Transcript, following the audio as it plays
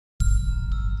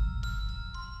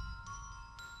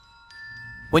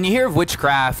When you hear of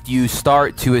witchcraft, you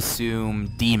start to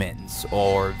assume demons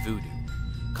or voodoo.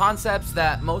 Concepts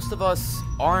that most of us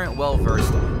aren't well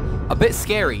versed in. A bit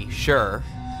scary, sure,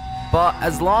 but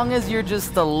as long as you're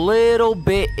just a little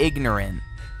bit ignorant,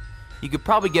 you could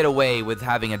probably get away with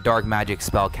having a dark magic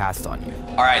spell cast on you.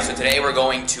 Alright, so today we're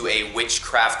going to a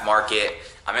witchcraft market.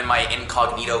 I'm in my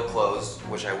incognito clothes,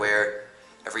 which I wear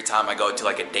every time I go to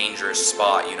like a dangerous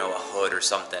spot, you know, a hood or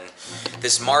something.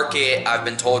 This market, I've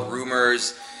been told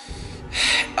rumors,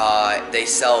 they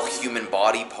sell human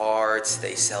body parts,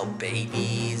 they sell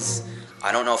babies.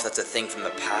 I don't know if that's a thing from the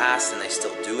past and they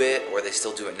still do it or they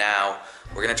still do it now.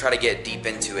 We're gonna try to get deep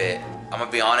into it. I'm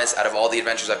gonna be honest, out of all the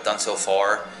adventures I've done so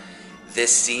far,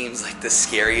 this seems like the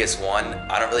scariest one.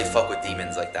 I don't really fuck with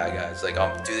demons like that, guys. Like,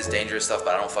 I'll do this dangerous stuff,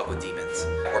 but I don't fuck with demons.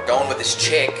 We're going with this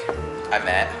chick I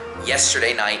met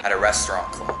yesterday night at a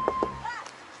restaurant club.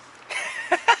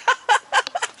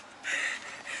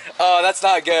 Oh, that's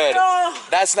not good. No.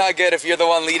 That's not good if you're the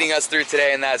one leading us through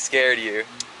today and that scared you.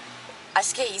 I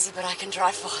scare easy, but I can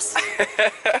drive fast.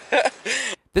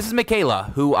 This is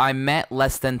Michaela, who I met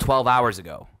less than 12 hours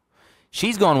ago.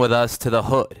 She's going with us to the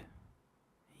hood.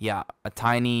 Yeah, a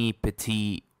tiny,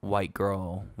 petite, white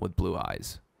girl with blue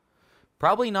eyes.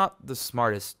 Probably not the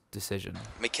smartest decision.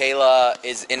 Michaela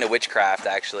is into witchcraft,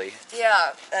 actually.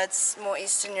 Yeah, that's more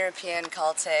Eastern European,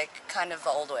 Celtic, kind of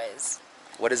the old ways.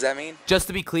 What does that mean? Just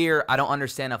to be clear, I don't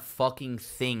understand a fucking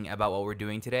thing about what we're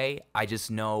doing today. I just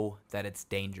know that it's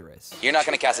dangerous. You're not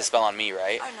gonna cast a spell on me,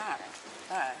 right? Oh,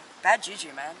 no. No. Bad juju,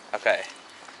 man. Okay.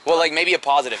 Well, like, maybe a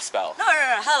positive spell. No,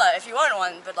 hella, if you want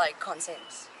one, but, like, consent.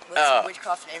 With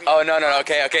witchcraft and everything. Oh, no,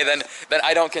 okay, then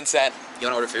I don't consent. You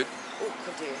wanna order food? Ooh,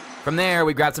 could do. From there,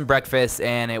 we grabbed some breakfast,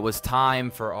 and it was time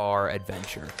for our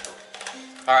adventure.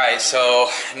 Alright, so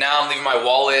now I'm leaving my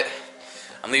wallet.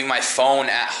 I'm leaving my phone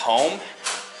at home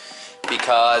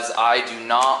because I do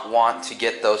not want to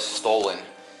get those stolen.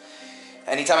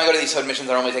 Anytime I go to these hood missions,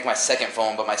 I normally take my second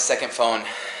phone, but my second phone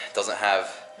doesn't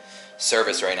have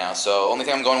service right now. So only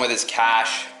thing I'm going with is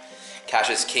cash. Cash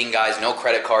is king, guys. No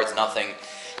credit cards, nothing.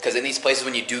 Because in these places,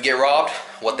 when you do get robbed,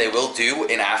 what they will do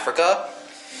in Africa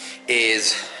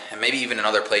is, and maybe even in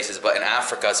other places, but in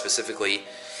Africa specifically,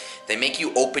 they make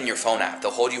you open your phone app.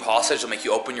 They'll hold you hostage, they'll make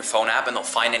you open your phone app, and they'll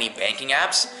find any banking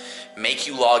apps, make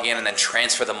you log in, and then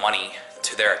transfer the money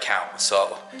to their account.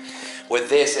 So with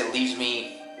this, it leaves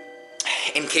me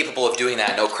incapable of doing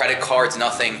that. No credit cards,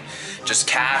 nothing. Just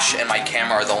cash and my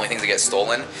camera are the only things that get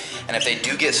stolen. And if they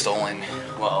do get stolen,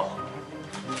 well,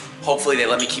 hopefully they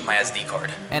let me keep my SD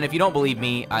card. And if you don't believe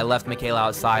me, I left Michaela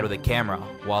outside with a camera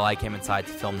while I came inside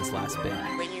to film this last bit.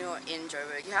 When you're in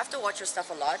Joburg, you have to watch your stuff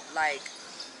a lot. Like,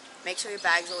 make sure your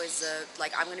bag's always zipped.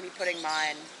 Like, I'm going to be putting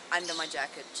mine under my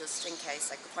jacket just in case.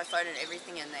 Like, with my phone and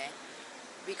everything in there.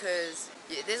 Because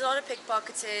there's a lot of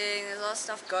pickpocketing, there's a lot of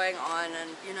stuff going on,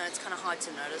 and, you know, it's kind of hard to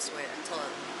notice until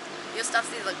your stuff's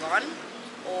either gone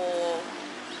or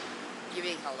you're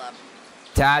being held up.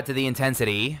 To add to the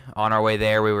intensity, on our way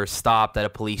there, we were stopped at a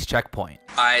police checkpoint.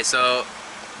 Alright, so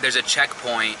there's a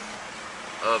checkpoint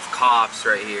of cops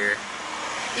right here.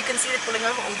 You can see they're pulling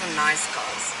over all the nice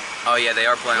cars. Oh yeah, they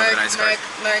are pulling over the nice cars.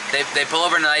 Merc. They pull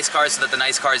over the nice cars so that the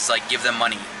nice cars like give them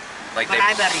money. Like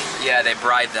bribery. They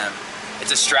bribe them.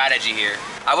 It's a strategy here.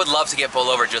 I would love to get pulled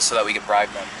over just so that we could bribe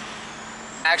them.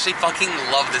 I actually fucking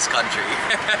love this country.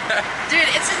 Dude,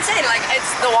 it's insane. Like, it's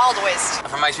the Wild West.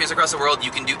 From my experience across the world, you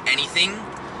can do anything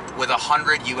with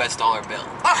 $100 US bill.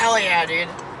 Oh, hell yeah, dude.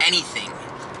 Anything.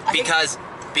 Because,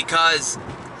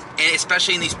 and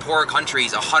especially in these poorer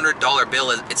countries, $100 bill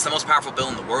it's the most powerful bill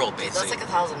in the world, basically.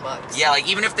 That's like $1,000. Yeah, like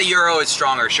even if the euro is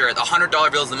stronger, sure, the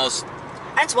 $100 bill is the most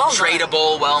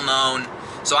tradable, well-known.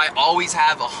 So I always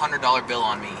have a $100 bill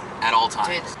on me at all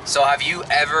times. Dude. So have you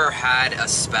ever had a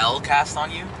spell cast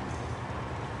on you?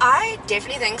 I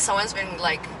definitely think someone's been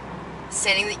like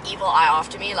sending the evil eye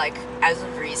after me, like as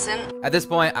of recent. At this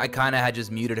point, I kind of had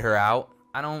just muted her out.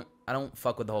 I don't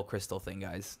fuck with the whole crystal thing,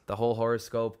 guys. The whole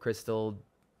horoscope, crystal,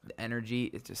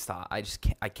 energy, it just stop. I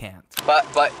can't. But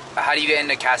how do you get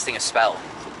into casting a spell?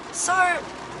 So,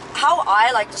 how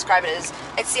I like describe it is,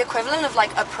 it's the equivalent of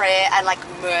like a prayer and like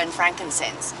myrrh and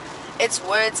frankincense. It's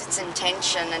words, it's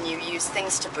intention, and you use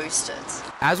things to boost it.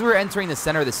 As we were entering the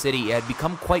center of the city, it had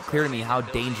become quite clear to me how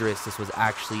dangerous this was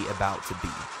actually about to be.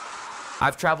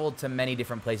 I've traveled to many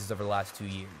different places over the last 2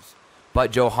 years,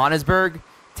 but Johannesburg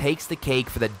takes the cake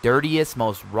for the dirtiest,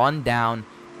 most run-down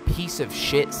piece of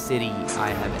shit city I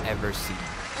have ever seen.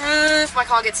 If my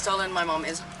car gets stolen, my mom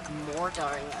is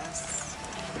murdering us.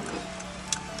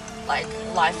 Like,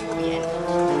 life will be ended.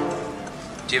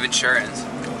 Do you have insurance?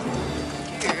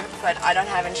 I do, but I don't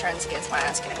have insurance against my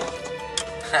ass getting robbed.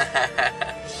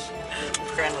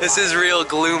 This is real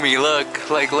gloomy. Look,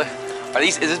 like, look.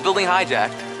 Is this building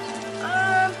hijacked?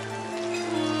 I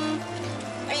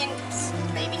mean,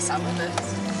 maybe some of it.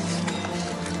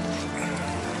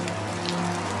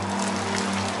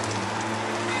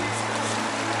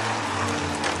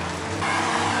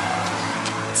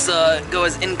 Let's go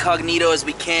as incognito as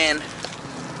we can.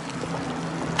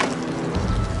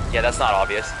 Yeah, that's not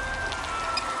obvious.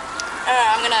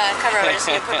 I'm gonna cover it. I'm just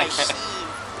gonna put my sheet.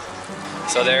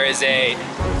 So there is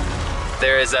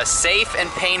a safe and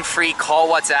pain-free call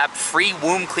WhatsApp free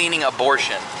womb cleaning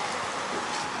abortion.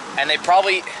 And they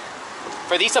probably,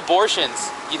 for these abortions,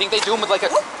 you think they do them with like a,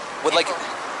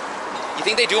 you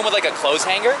think they do them with like a clothes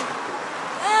hanger?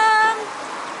 I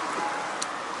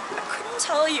couldn't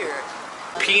tell you.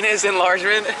 Penis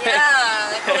enlargement?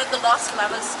 Yeah, they call it the lost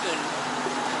lava spoon.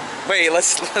 Wait,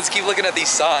 let's keep looking at these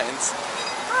signs.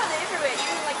 Oh, they're everywhere,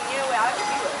 even like near where I would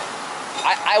do it.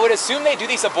 I would assume they do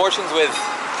these abortions with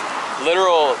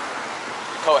literal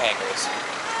coat hangers.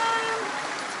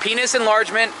 Penis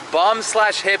enlargement,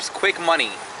 bum/hips, quick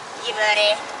money. You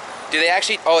buddy. Do they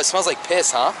actually? Oh, it smells like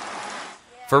piss, huh?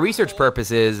 For research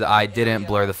purposes, I didn't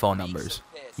blur the phone numbers.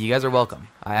 You guys are welcome.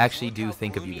 I actually do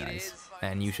think of you guys,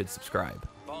 and you should subscribe.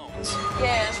 Yeah,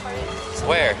 that's probably.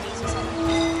 Where?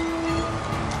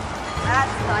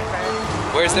 That's like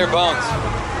her. Where's their bones?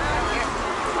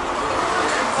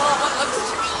 Well, what looks to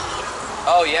be.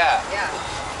 Oh yeah. Yeah.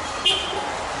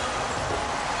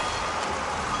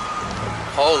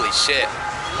 Holy shit.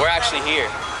 We're actually here.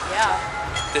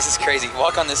 Yeah. This is crazy.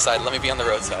 Walk on this side. Let me be on the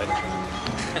road side.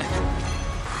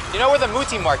 You know where the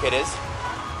Muti market is?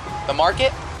 The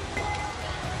market?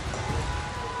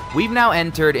 We've now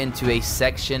entered into a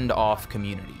sectioned off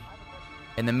community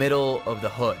in the middle of the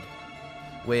hood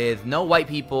with no white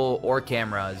people or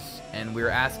cameras, and we're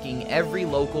asking every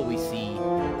local we see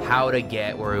how to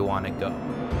get where we want to go.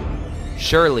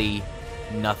 Surely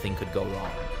nothing could go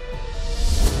wrong.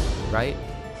 Right?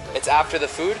 It's after the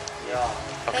food? Yeah.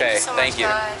 Okay, thank you.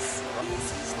 Guys.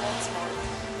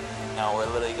 No, we're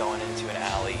literally going into an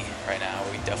alley right now.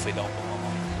 We definitely don't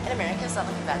belong. In America, it's not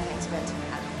like a bad thing to go into an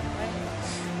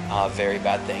alley, right? Very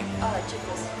bad thing. Oh,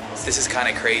 jiggles. This is kind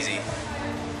of crazy.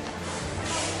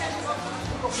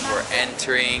 We're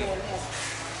entering.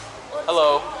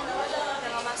 Hello.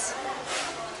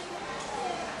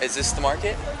 Is this the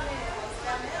market?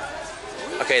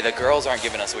 Okay, the girls aren't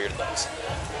giving us weird looks.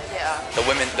 Yeah. The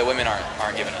women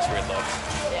aren't giving us weird looks.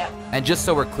 Yeah. And just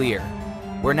so we're clear,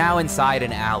 we're now inside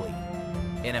an alley,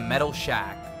 in a metal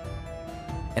shack,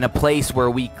 in a place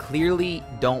where we clearly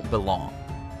don't belong.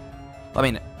 I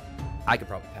mean, I could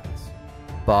probably pass.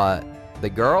 But the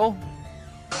girl?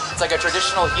 It's like a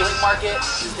traditional healing market.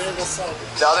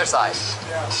 The other side.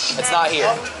 It's not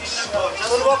here.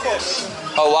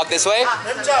 Oh, walk this way?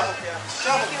 Thank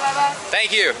you, Baba.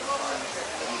 Thank you.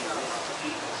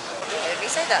 If you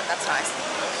say that, that's nice.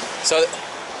 So,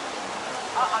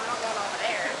 Oh, I'm not going over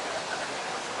there.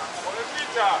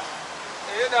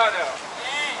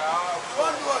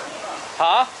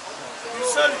 huh?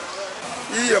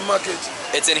 Here, market.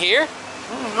 It's in here?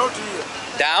 Not here.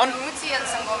 Down? Muti and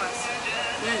Sangomas.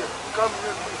 Here. Come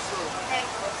here,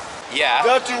 please. Yeah.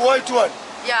 That white one.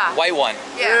 Yeah. White one.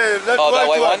 Yeah. That Oh, that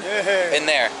white one? Yeah. In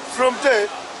there. From there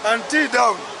until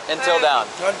down. Until down.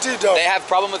 Until down. They have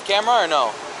problem with camera or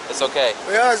no? It's okay.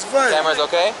 Yeah, it's fine. Camera's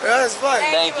okay? Yeah, it's fine.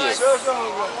 Thank you. So,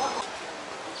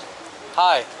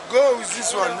 Hi. go with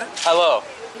this one. Hello.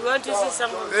 You want to see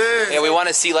some? Hey, Yeah, we want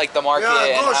to see like the market Yeah,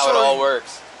 and go how it show all him.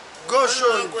 works. go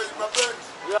show him.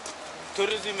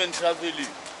 Tourism and traveling.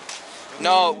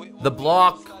 No. The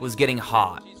block was getting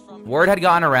hot. Word had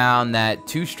gotten around that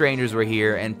two strangers were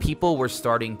here and people were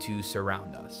starting to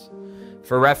surround us.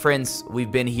 For reference,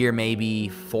 we've been here maybe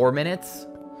 4 minutes.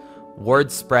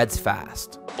 Word spreads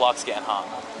fast. Block's getting hot.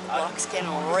 Block's getting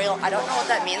real. I don't know what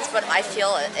that means, but I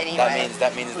feel it anyway.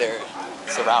 That means they're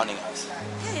surrounding us.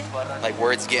 Like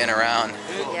word's getting around.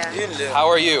 Yeah. How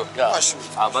are you?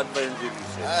 Abad ba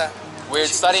yung We're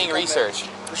studying research.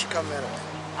 Push camera.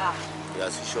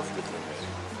 Yes, you show the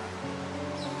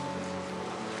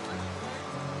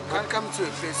Can't come to a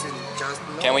place and just.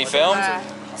 Can we film?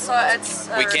 So it's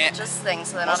We can't- just things,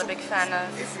 so they're not a big fan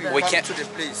of. If you We come can't- to the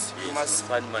place, you must.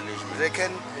 fund management. They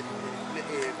can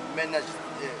manage.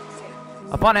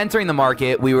 Upon entering the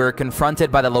market, we were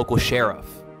confronted by the local sheriff.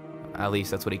 At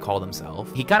least that's what he called himself.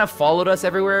 He kind of followed us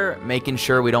everywhere, making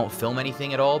sure we don't film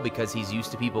anything at all because he's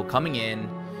used to people coming in,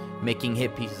 making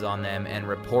hit pieces on them, and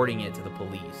reporting it to the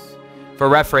police. For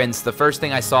reference, the first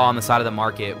thing I saw on the side of the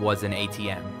market was an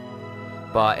ATM.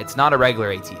 But it's not a regular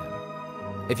ATM.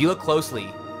 If you look closely,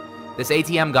 this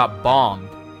ATM got bombed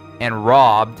and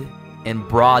robbed in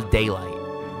broad daylight.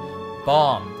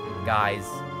 Bombed, guys.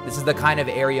 This is the kind of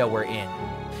area we're in.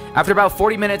 After about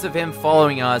 40 minutes of him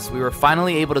following us, we were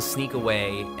finally able to sneak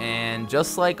away, and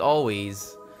just like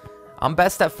always, I'm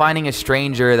best at finding a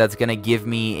stranger that's gonna give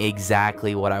me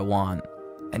exactly what I want.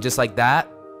 And just like that,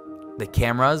 the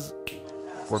cameras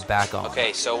were back on.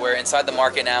 Okay, so we're inside the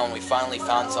market now, and we finally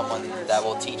found someone that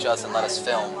will teach us and let us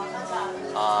film.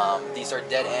 These are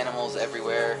dead animals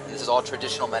everywhere. This is all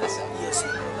traditional medicine. Yes.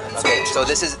 Okay, so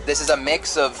this is a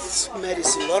mix of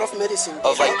Medicine, a lot of medicine.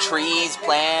 of like trees,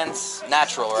 plants,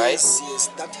 natural, right? Yes, yes,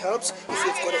 that helps. If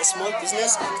you've got a small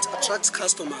business, it attracts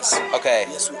customers. Okay.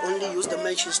 Yes, we only use the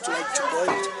matches to boil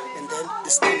it, and then the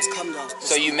steams come down.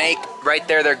 So you make right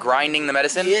there. They're grinding the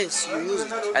medicine. Yes, you use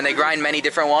it. And they grind many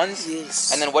different ones.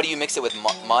 Yes. And then what do you mix it with?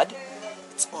 Mud?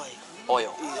 It's oil.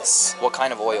 Oil. Yes. What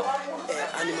kind of oil?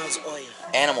 Animals oil.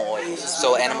 Animal oils.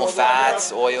 So animal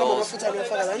fats, oils.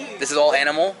 This is all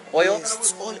animal oil? Yes,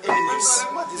 it's all animals.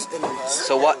 These animals.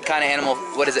 So what kind of animal,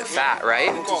 what is it, fat, right?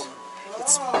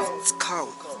 It's cow.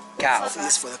 Cow.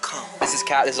 It's for the cow. This is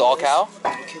cow, this is all cow?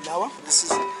 Okay, now this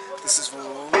is for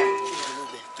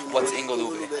Ingolube. What's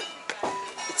Ingolube?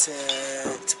 It's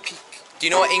a pig. Do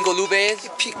you know what Ingolube is?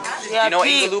 Pig. You know what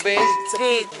Ingolube is?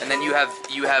 Pig. And then you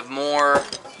have more,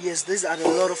 Yes, these are a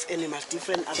lot of animals,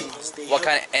 different animals. They what have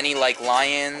kind of, any like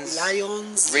lions?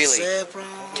 lions, Really? zebra.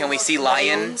 Can we see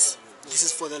lions? This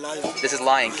is for the lion. This is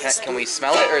lion. Can we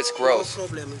smell it or it's gross? No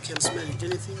problem, you can smell it.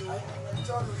 Anything, right?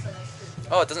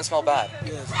 Oh, it doesn't smell bad.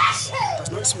 Yes. It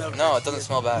does not smell No, bad. it doesn't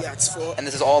smell bad. Yeah, it's for. And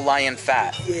this is all lion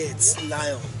fat. Yeah, it's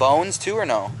lion. Bones too or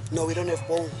no? No, we don't have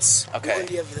bones. Okay. We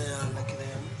only have the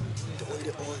only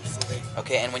oil for them.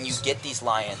 Okay, and when you get these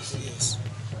lions, Yes.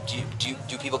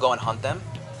 do people go and hunt them?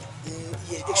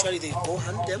 Yeah, actually they go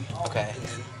hunt them. Okay.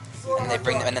 And they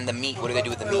bring them, and then the meat. What do they do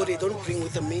with the No, meat? they don't bring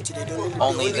with the meat. They don't.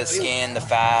 Only they the bring- skin, the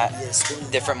fat. Yes.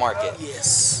 Only. Different market.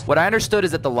 Yes. What I understood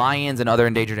is that the lions and other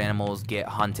endangered animals get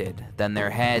hunted. Then their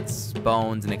heads,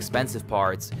 bones, and expensive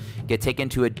parts get taken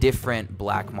to a different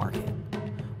black market.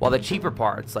 While the cheaper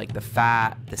parts, like the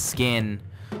fat, the skin,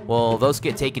 well, those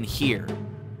get taken here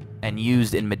and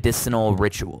used in medicinal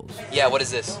rituals. Yeah. What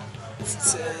is this?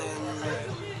 It's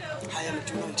hyena.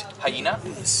 Do you know it? Hyena?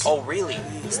 Yes. Oh, really?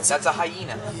 Yes. That's a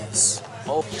hyena. Yes.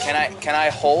 Oh, can I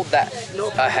hold that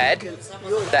a head?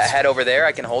 That head over there,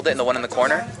 I can hold it, and the one in the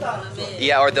corner?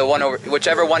 Yeah, or the one over,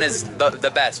 whichever one is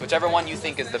the best. Whichever one you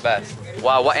think is the best.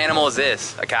 Wow, what animal is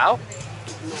this? A cow?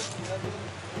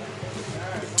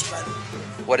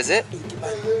 What is it?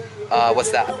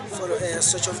 What's that? For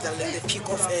search of the peak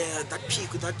of that peak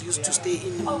that used to stay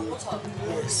in.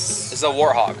 Yes. This is a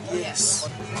warthog. Yes.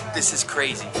 This is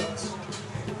crazy.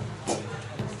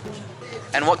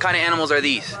 And what kind of animals are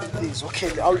these? These.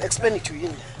 Okay, I'll explain it to you.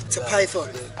 It's a python.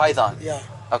 Python. Yeah.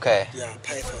 Okay. Yeah,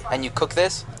 python. And you cook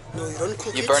this? No, you don't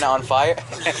cook it. You burn it on fire?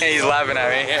 He's laughing at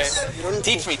me. You don't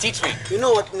Teach cook. me, teach me. You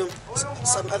know what? No,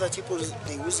 some other people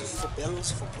they use it for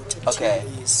bells for protection. Okay.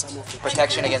 Some of the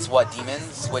Protection against what?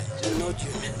 Demons? What? Not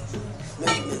human. Not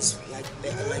humans. Like they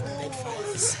are like bad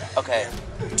fires. Okay.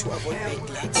 To avoid bad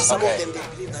luck. Some Okay. of them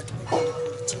they believe that we only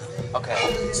put it here.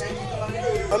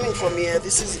 Okay. Coming from here,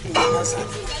 this is in Gaza.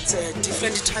 It's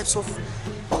different types of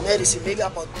medicine, maybe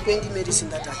about 20 medicine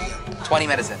that are here. 20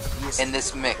 medicine Yes. in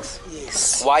this mix.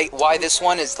 Yes. Why this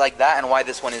one is like that and why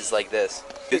this one is like this?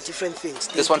 They're different things.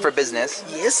 This one for business.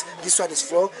 Yes, this one is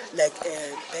for like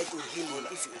bad in healing.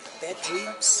 If you bad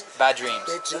dreams, Bad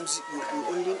dreams. you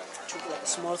only took like a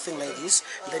small thing like this,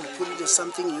 then you put it in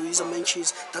something, you use a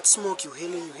matches, that smoke, you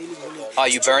healing. Oh,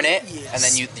 you burn it Yes. and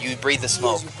then you breathe the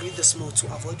smoke. Yes, you breathe the smoke to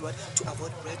avoid what? To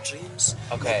avoid bad dreams.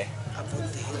 Okay.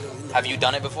 Avoid the healing. Have you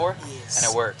done it before? Yes.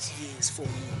 And it works. Yes, for me.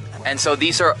 And so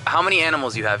these are, how many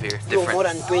animals you have here? No, more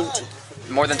than 20.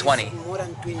 More than 20. More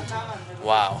than 20.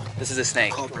 Wow. This is a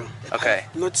snake. Cobra. Okay.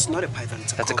 No, it's not a python.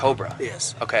 It's That's a cobra.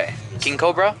 Yes. Okay. King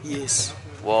cobra? Yes.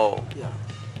 Whoa. Yeah.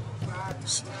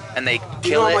 And they Do you know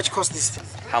kill how it? much cost this thing?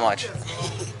 How much?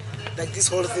 Like this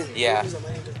whole thing. Yeah.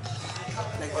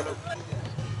 Like that.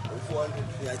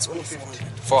 Yeah, it's only 400.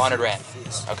 400 rand.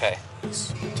 Yes. Okay.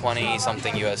 20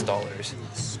 something US dollars.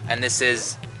 And this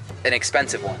is an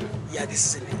expensive one. Yeah,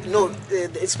 this is no, the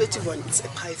expensive one. It's a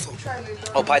python.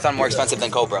 Oh, python more expensive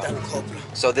than cobra. Than cobra.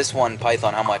 So this one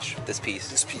python, how much? This piece?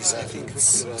 This piece, I think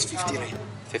it's 50 rand.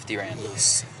 50 rand.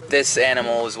 Yes. This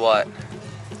animal is what?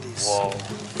 This. Whoa.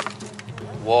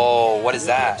 Whoa, what is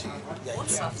that? Yeah,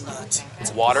 it's not.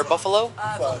 It's Water buffalo?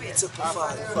 It's a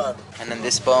buffalo. And then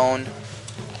this bone.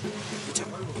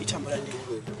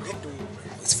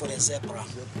 It's for the zebra.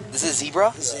 This is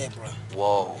zebra? Zebra.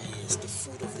 Whoa. Yes, the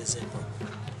food of the zebra.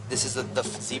 This is the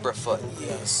zebra foot.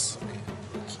 Yes.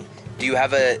 Do you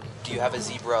have a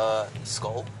zebra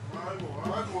skull?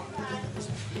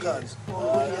 Guys,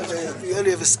 we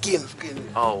only have a skin.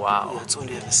 Oh wow. Yeah, it's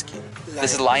only have a skin.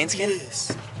 This is lion skin?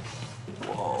 Yes.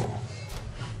 Whoa.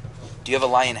 Do you have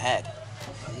a lion head?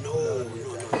 No.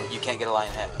 You can't get a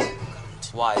lion head.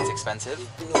 Why? It's expensive?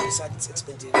 No, besides it's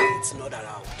expensive, it's not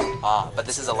allowed. Ah, but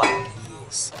this is allowed.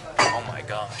 Yes. Oh my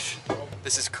gosh.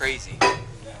 This is crazy.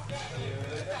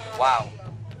 Wow.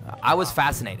 I was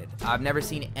fascinated. I've never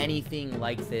seen anything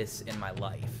like this in my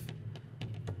life.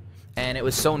 And it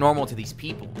was so normal to these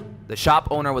people. The shop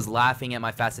owner was laughing at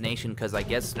my fascination because I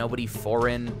guess nobody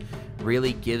foreign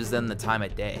really gives them the time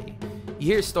of day. You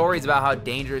hear stories about how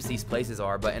dangerous these places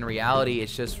are, but in reality,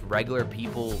 it's just regular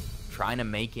people trying to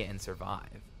make it and survive.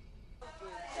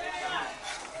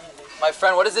 My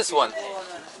friend, what is this one?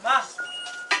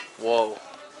 Whoa.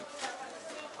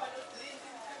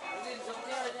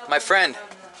 My friend,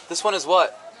 this one is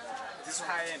what? This is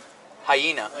hyena.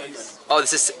 Hyena. Oh,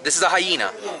 this is a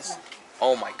hyena. Yes.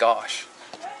 Oh my gosh.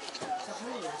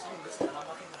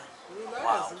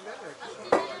 Wow.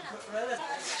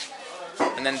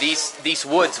 And then these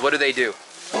woods, what do they do?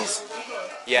 These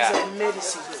Yeah. are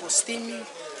medicine for steaming,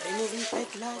 removing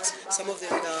pet locks. Some of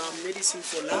them are medicine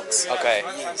for locks. Okay.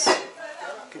 Yes.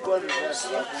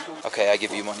 Okay, I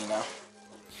give you money now.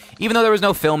 Even though there was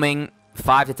no filming,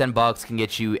 $5 to $10 can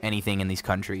get you anything in these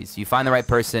countries. You find the right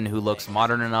person who looks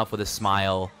modern enough with a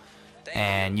smile,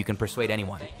 and you can persuade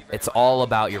anyone. It's all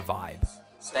about your vibe.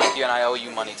 Thank you, and I owe you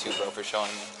money too, bro, for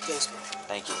showing me. Thanks, man.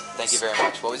 Thank you. Thank you very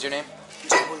much. What was your name?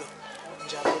 Jabolo.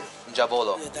 Jabolo.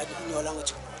 Njabolo. Yeah, that in your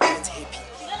language means happy.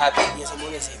 Happy. Yes, I'm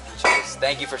always happy. Cheers.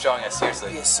 Thank you for showing us,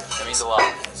 seriously. Yes, sir. It means a lot.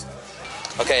 Yes.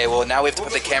 Okay, well now we have to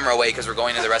put the camera away because we're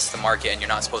going to the rest of the market and you're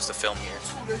not supposed to film here.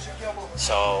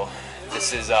 So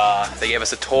this is they gave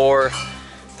us a tour.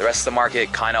 The rest of the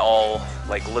market kind of all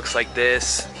like looks like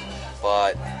this,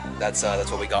 but that's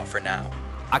what we got for now.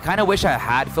 I kind of wish I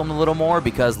had filmed a little more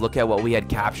because look at what we had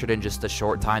captured in just the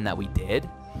short time that we did.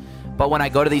 But when I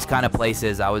go to these kind of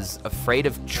places, I was afraid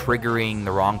of triggering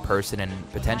the wrong person and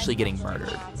potentially getting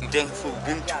murdered. Thanks for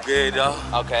being together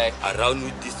Okay. around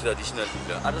with this traditional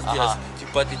leader.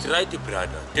 But it's right, brother.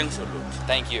 Thanks a lot.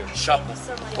 Thank you. Sharp.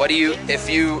 What do you,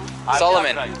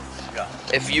 Solomon,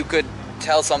 if you could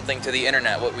tell something to the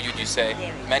internet, what would you say?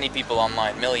 Many people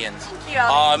online, millions.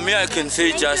 Me, I can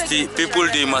say just the people,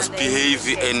 they must behave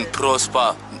and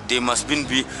prosper. They must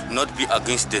not be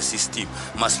against the system,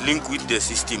 must link with the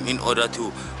system in order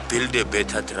to build a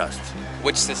better trust.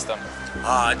 Which system?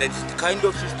 That kind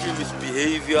of system is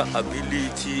behavior,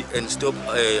 ability, and stop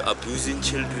abusing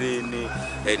children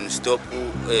and stop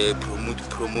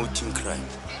promoting crime.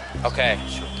 Okay.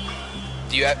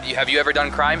 Do have you ever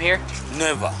done crime here?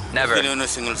 Never. Never. Even on a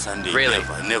single Sunday. Really?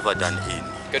 Never done any.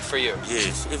 Good for you.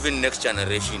 Yes. Even next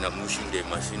generation, I'm wishing they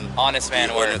must. Honest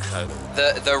man work.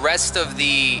 The rest of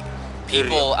the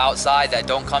people outside that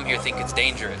don't come here think it's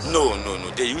dangerous. No.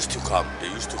 They used to come.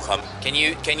 Can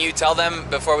you tell them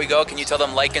before we go? Can you tell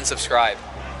them like and subscribe?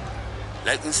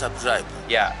 Like and subscribe.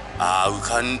 Yeah. We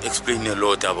can't explain a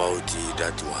lot about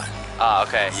that one.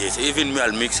 Okay. Yes, even me,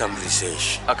 I'll make some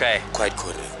research. Okay. Quite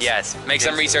correct. Yes, make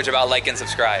some research about like and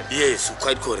subscribe. Yes,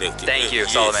 quite correct. Thank you,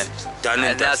 yes. Solomon. Done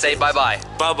and now say bye-bye.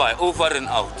 Bye-bye, over and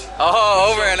out.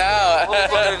 Oh, over and out.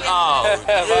 Over and out.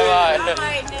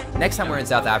 Bye-bye. Next time we're in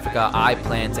South Africa, I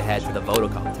plan to head to the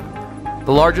Vodacom Tower,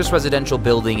 the largest residential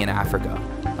building in Africa.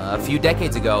 A few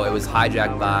decades ago, it was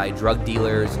hijacked by drug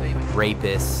dealers,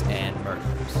 rapists, and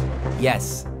murderers.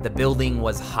 Yes, the building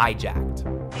was hijacked.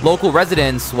 Local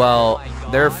residents, well,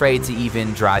 they're afraid to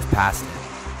even drive past it.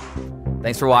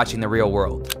 Thanks for watching The Real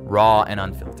World, raw and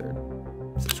unfiltered.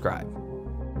 Subscribe.